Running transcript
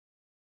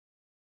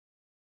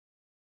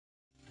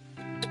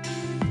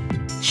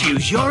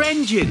Choose your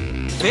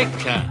engine.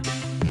 Victor.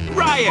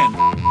 Ryan.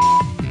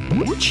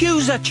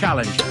 Choose a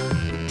challenger.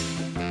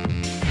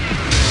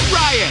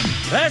 Ryan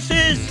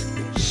versus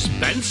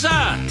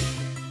Spencer.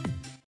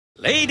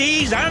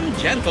 Ladies and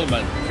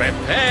gentlemen,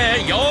 prepare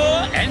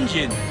your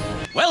engines.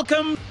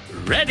 Welcome.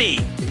 Ready.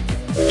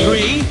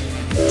 3,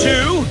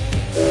 2,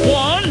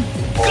 1,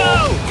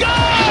 go!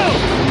 Go!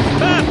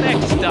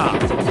 Perfect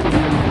start.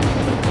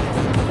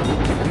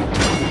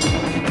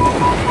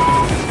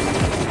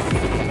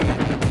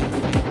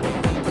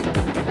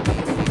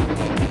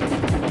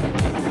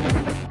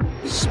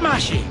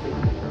 Smashing.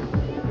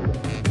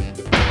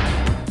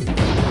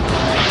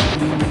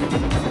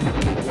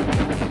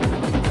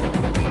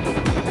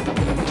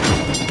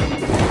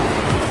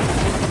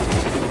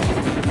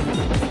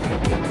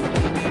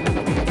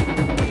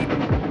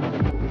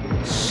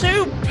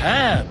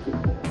 Superb.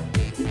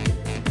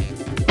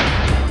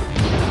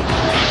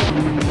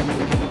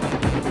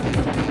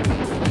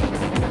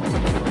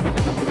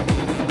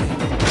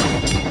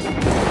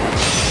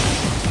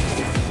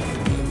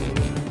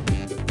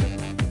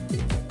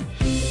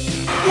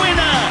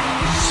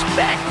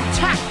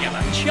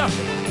 Spectacular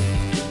chuffing!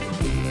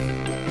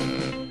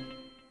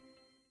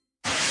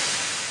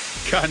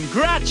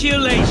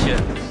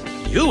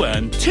 Congratulations! You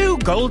earned 2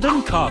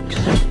 golden cogs.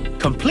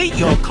 Complete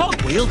your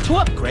cogwheel to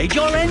upgrade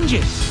your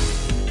engine.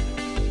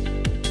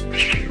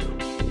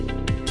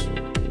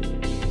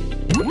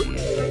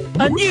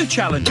 A new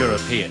challenger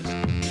appears.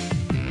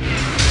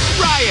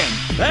 Ryan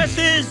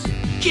versus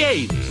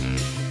James.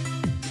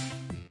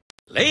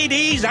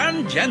 Ladies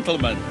and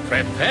gentlemen,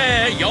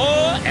 prepare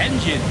your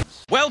engines.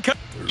 Welcome.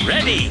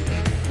 Ready.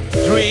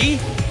 3,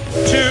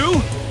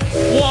 2,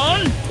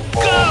 1,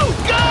 go!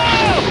 Go!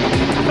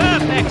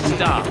 Perfect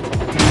start.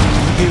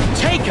 You've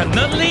taken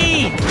the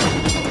lead.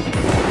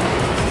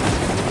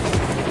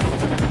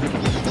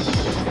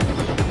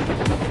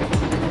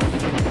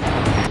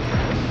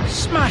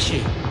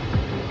 Smashing.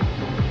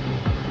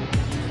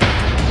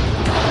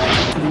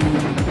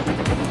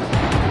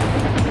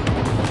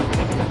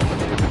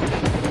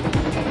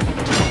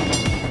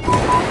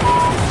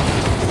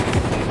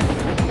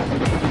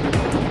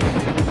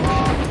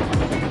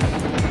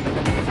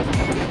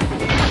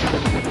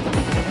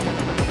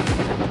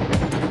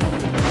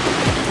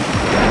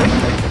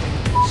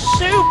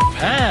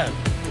 Superb!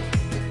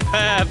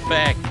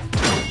 Perfect!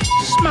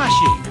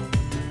 Smashing!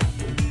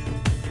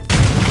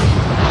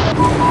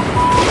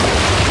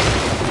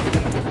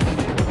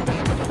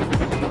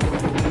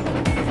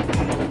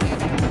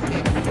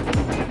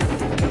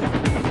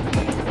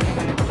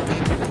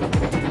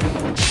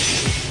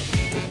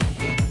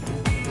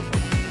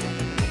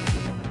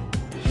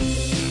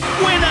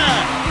 Winner!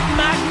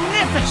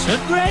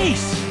 Magnificent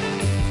race!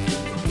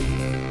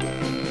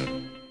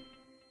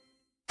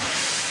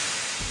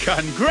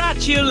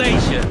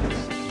 Congratulations!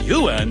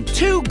 You earned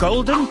 2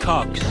 golden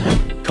cogs.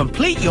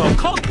 Complete your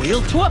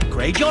cogwheel to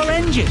upgrade your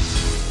engine.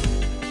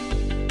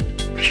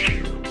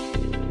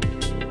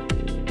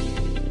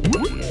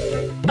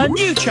 A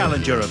new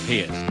challenger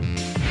appears.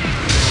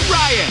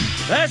 Ryan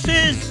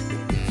versus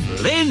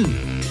Flynn.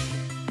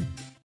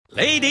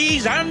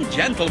 Ladies and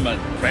gentlemen,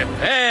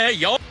 prepare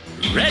your...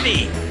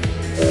 Ready.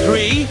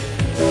 3,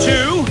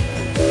 2,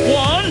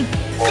 1,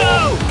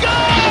 go! Go!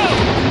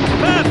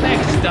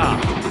 Perfect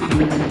start.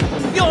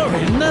 You're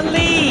in the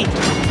lead!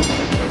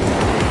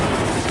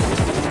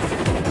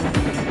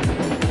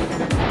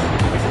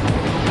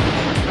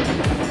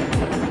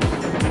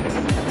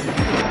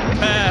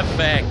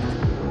 Perfect!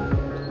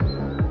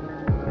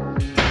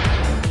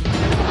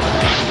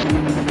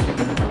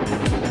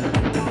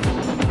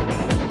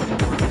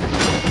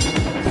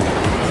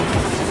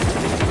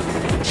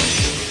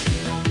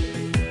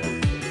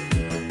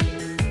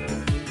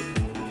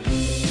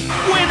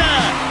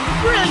 Winner!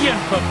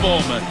 Brilliant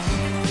performance!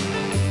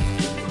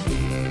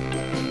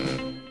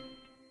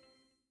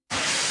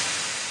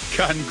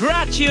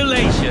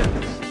 Congratulations!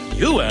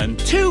 You earned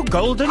 2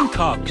 golden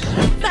cogs.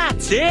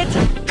 That's it!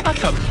 A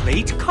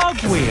complete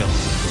cogwheel.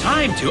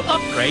 Time to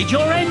upgrade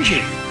your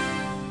engine.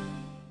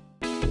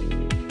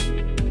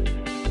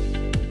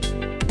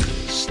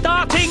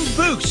 Starting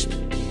boost.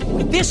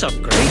 With this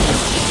upgrade,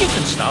 you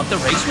can start the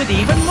race with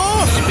even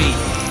more speed.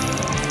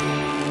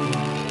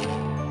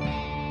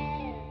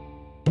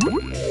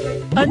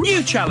 A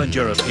new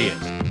challenger appears.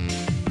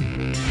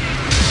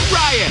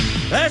 Ryan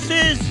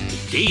versus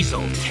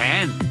Diesel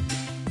 10.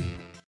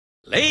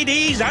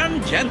 Ladies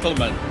and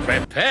gentlemen,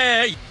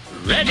 prepare.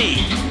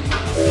 Ready.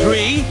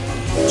 3,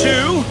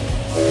 2,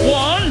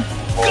 1,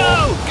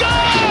 go!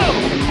 Go!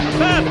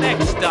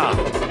 Perfect start.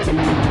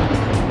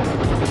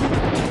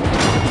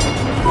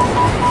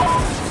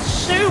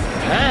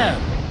 Superb.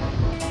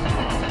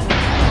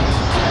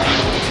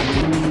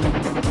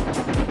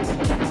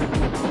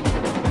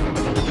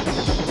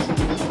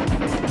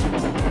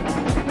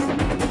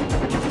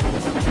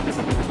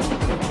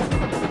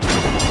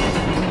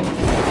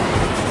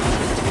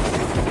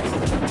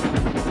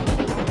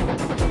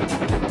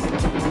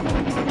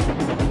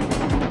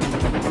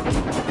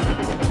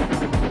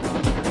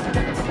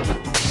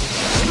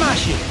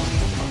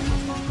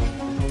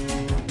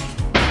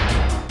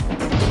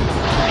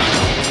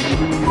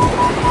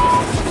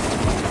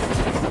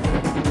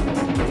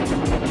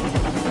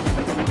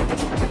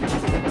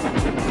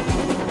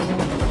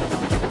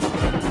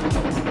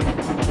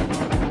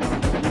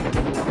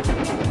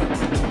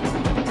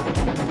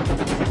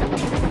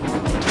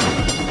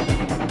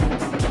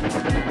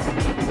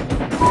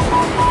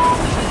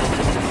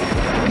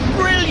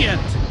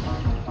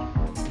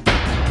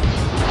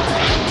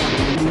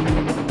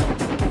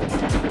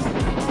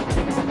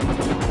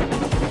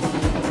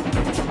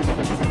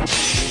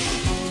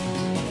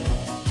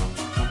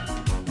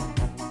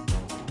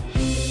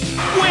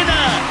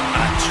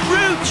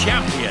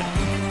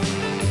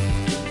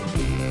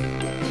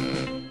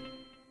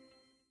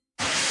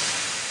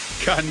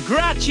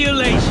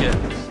 Congratulations!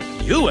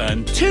 You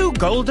earned 2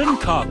 golden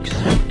cogs.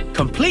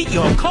 Complete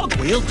your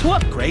cogwheel to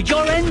upgrade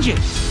your engine.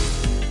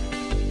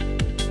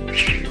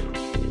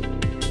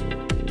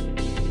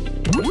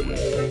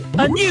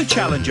 A new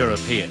challenger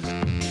appears.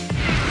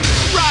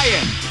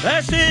 Ryan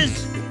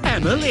versus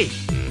Emily.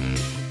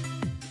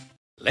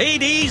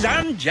 Ladies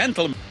and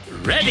gentlemen,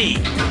 ready?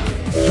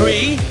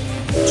 3,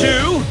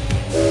 2,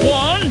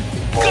 1,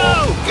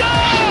 go!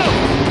 Go!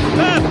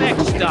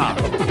 Perfect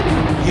start.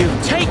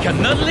 You've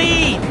taken the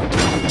lead.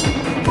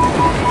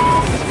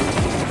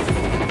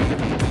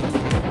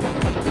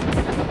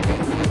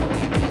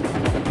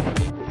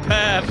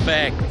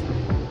 Perfect.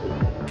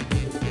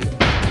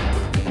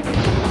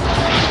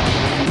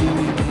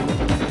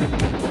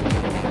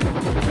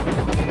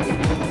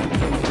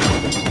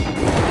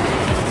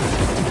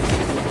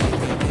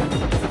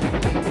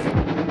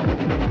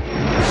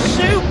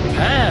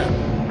 Superb.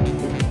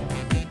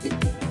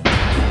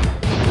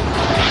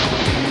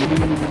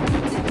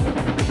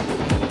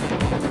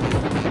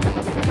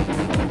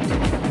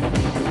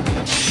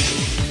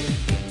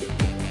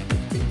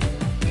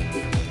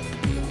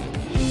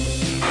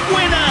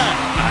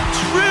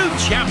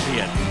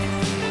 Champion.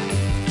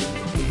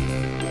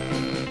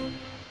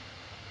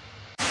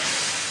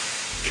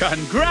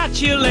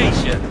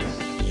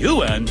 Congratulations!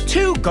 You earned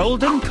 2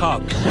 golden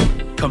cogs.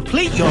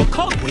 Complete your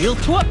cogwheel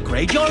to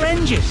upgrade your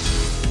engine.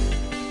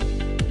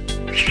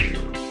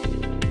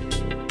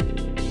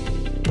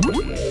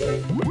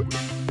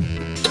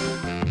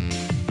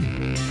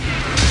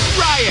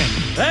 Ryan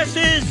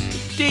versus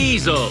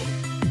Diesel.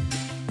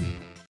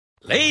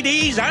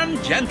 Ladies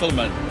and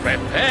gentlemen,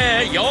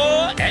 prepare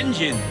your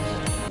engines.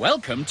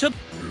 Welcome to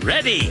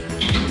ready.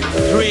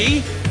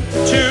 3,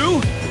 2,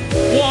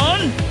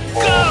 1,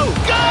 go!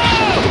 Go!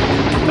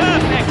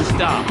 Perfect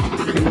start.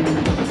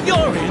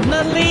 You're in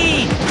the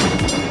lead.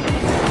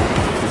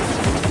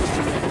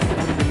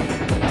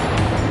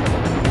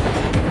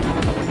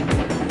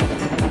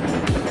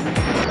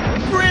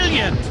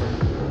 Brilliant.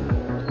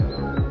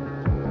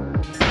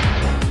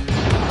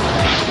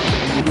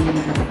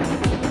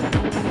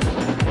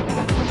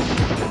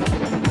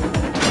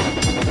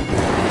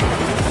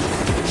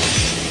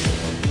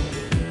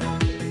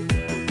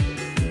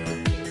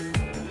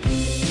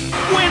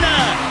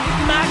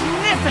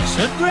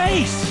 Magnificent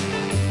race!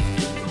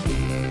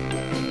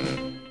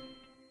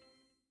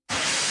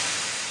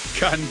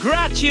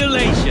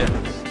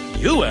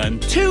 Congratulations! You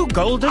earned 2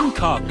 golden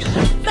cogs.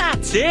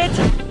 That's it!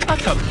 A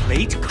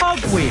complete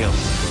cogwheel.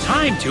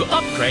 Time to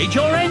upgrade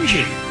your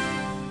engine.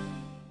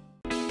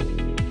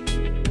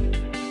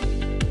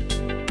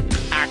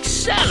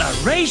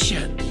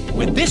 Acceleration!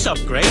 With this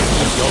upgrade,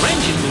 your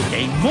engine will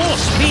gain more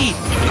speed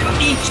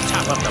with each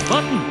tap of the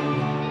button.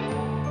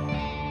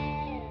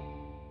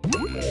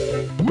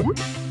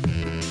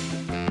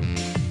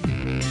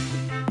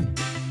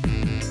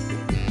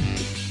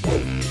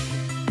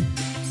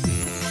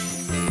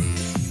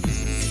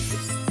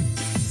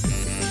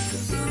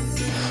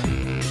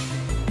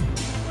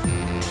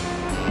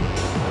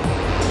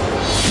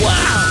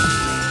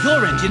 Wow!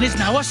 Your engine is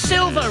now a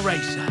silver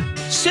racer.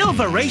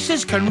 Silver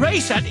racers can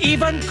race at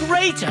even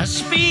greater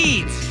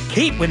speeds.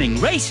 Keep winning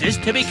races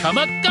to become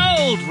a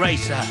gold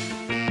racer.